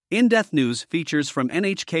In-depth news features from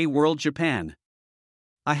NHK World Japan.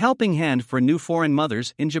 A helping hand for new foreign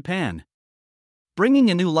mothers in Japan.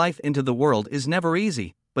 Bringing a new life into the world is never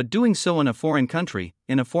easy, but doing so in a foreign country,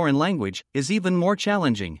 in a foreign language, is even more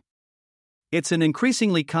challenging. It's an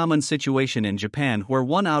increasingly common situation in Japan where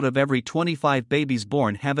 1 out of every 25 babies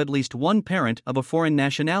born have at least one parent of a foreign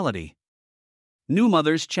nationality. New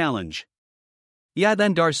Mother's Challenge.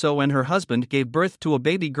 Yaden Darso and her husband gave birth to a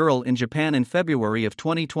baby girl in Japan in February of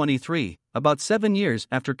 2023, about 7 years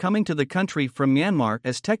after coming to the country from Myanmar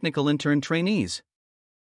as technical intern trainees.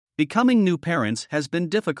 Becoming new parents has been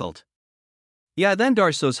difficult. Yaden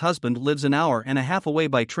Darso's husband lives an hour and a half away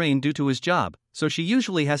by train due to his job, so she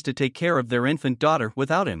usually has to take care of their infant daughter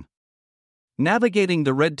without him. Navigating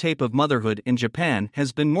the red tape of motherhood in Japan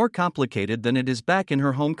has been more complicated than it is back in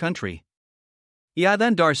her home country.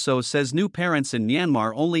 Yaden Darso says new parents in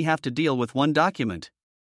Myanmar only have to deal with one document.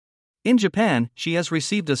 In Japan, she has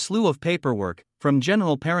received a slew of paperwork, from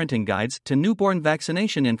general parenting guides to newborn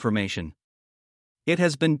vaccination information. It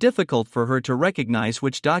has been difficult for her to recognize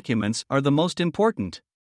which documents are the most important.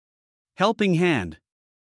 Helping hand.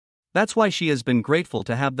 That's why she has been grateful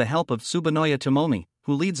to have the help of Subanoya Tomomi,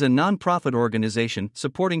 who leads a non-profit organization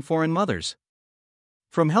supporting foreign mothers.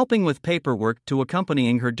 From helping with paperwork to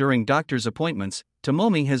accompanying her during doctor's appointments,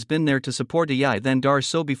 Tomomi has been there to support Yaden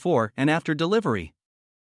Darso before and after delivery.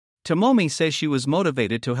 Tomomi says she was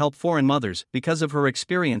motivated to help foreign mothers because of her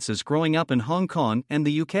experiences growing up in Hong Kong and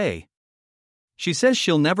the UK. She says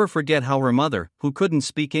she'll never forget how her mother, who couldn't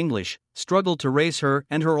speak English, struggled to raise her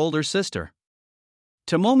and her older sister.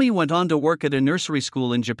 Tomomi went on to work at a nursery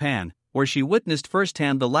school in Japan, where she witnessed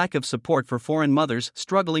firsthand the lack of support for foreign mothers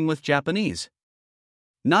struggling with Japanese.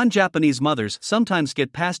 Non-Japanese mothers sometimes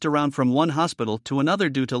get passed around from one hospital to another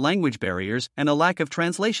due to language barriers and a lack of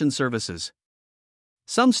translation services.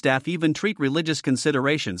 Some staff even treat religious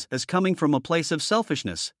considerations as coming from a place of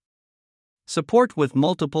selfishness. Support with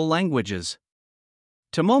multiple languages.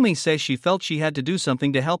 Tomomi says she felt she had to do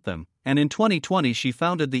something to help them, and in 2020 she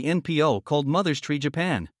founded the NPO called Mother's Tree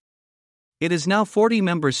Japan. It is now 40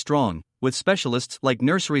 members strong, with specialists like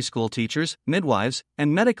nursery school teachers, midwives,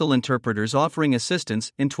 and medical interpreters offering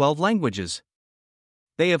assistance in 12 languages.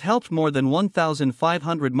 They have helped more than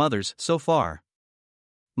 1,500 mothers so far.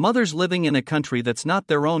 Mothers living in a country that's not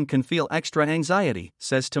their own can feel extra anxiety,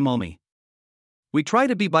 says Tomomi. We try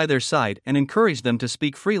to be by their side and encourage them to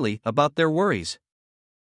speak freely about their worries.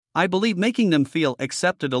 I believe making them feel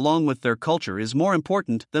accepted along with their culture is more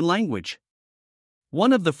important than language.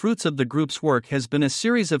 One of the fruits of the group's work has been a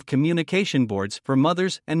series of communication boards for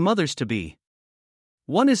mothers and mothers-to-be.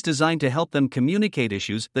 One is designed to help them communicate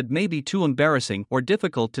issues that may be too embarrassing or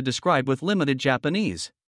difficult to describe with limited Japanese.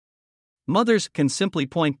 Mothers can simply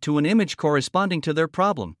point to an image corresponding to their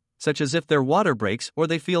problem, such as if their water breaks or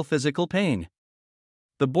they feel physical pain.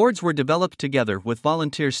 The boards were developed together with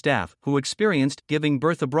volunteer staff who experienced giving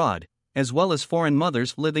birth abroad, as well as foreign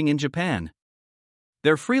mothers living in Japan.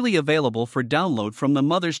 They're freely available for download from the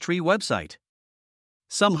Mother's Tree website.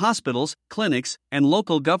 Some hospitals, clinics, and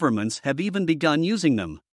local governments have even begun using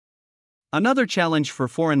them. Another challenge for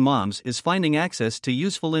foreign moms is finding access to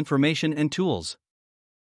useful information and tools.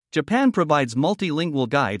 Japan provides multilingual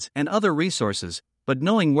guides and other resources, but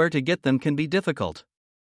knowing where to get them can be difficult.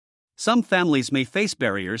 Some families may face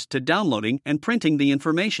barriers to downloading and printing the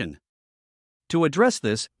information. To address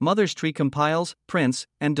this, Mother's Tree compiles, prints,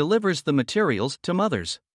 and delivers the materials to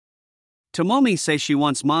mothers. Tomomi says she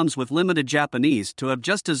wants moms with limited Japanese to have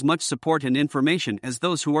just as much support and information as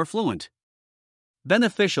those who are fluent.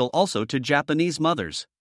 Beneficial also to Japanese mothers.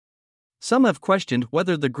 Some have questioned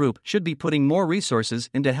whether the group should be putting more resources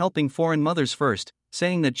into helping foreign mothers first,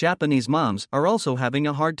 saying that Japanese moms are also having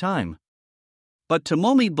a hard time. But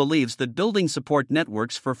Tomomi believes that building support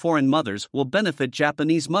networks for foreign mothers will benefit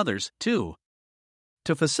Japanese mothers, too.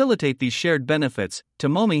 To facilitate these shared benefits,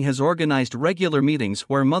 Tomomi has organized regular meetings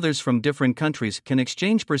where mothers from different countries can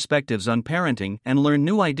exchange perspectives on parenting and learn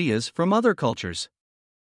new ideas from other cultures.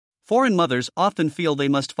 Foreign mothers often feel they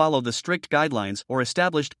must follow the strict guidelines or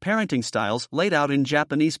established parenting styles laid out in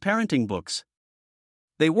Japanese parenting books.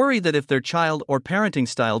 They worry that if their child or parenting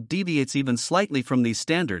style deviates even slightly from these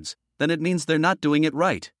standards, then it means they're not doing it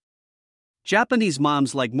right. Japanese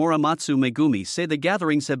moms like Muramatsu Megumi say the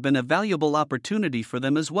gatherings have been a valuable opportunity for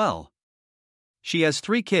them as well. She has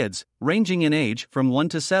 3 kids, ranging in age from 1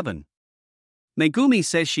 to 7. Megumi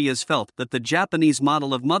says she has felt that the Japanese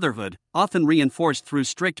model of motherhood, often reinforced through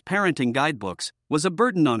strict parenting guidebooks, was a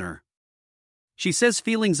burden on her. She says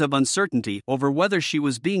feelings of uncertainty over whether she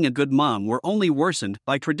was being a good mom were only worsened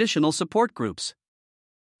by traditional support groups.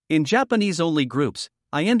 In Japanese-only groups,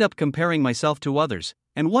 I end up comparing myself to others,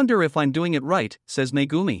 and wonder if I'm doing it right, says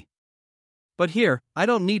Megumi. But here, I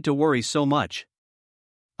don't need to worry so much.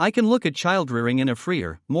 I can look at child-rearing in a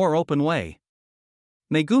freer, more open way.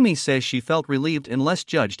 Megumi says she felt relieved and less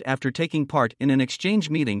judged after taking part in an exchange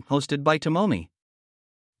meeting hosted by Tomomi.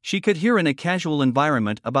 She could hear in a casual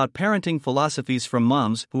environment about parenting philosophies from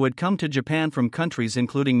moms who had come to Japan from countries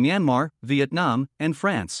including Myanmar, Vietnam, and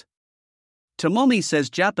France. Tomomi says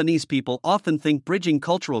Japanese people often think bridging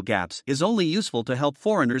cultural gaps is only useful to help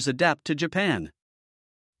foreigners adapt to Japan.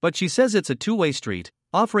 But she says it's a two-way street,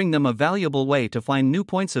 offering them a valuable way to find new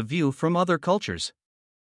points of view from other cultures.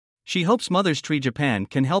 She hopes Mother's Tree Japan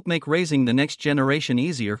can help make raising the next generation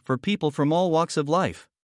easier for people from all walks of life.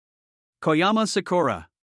 Koyama Sakura,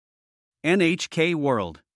 NHK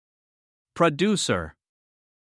World. Producer.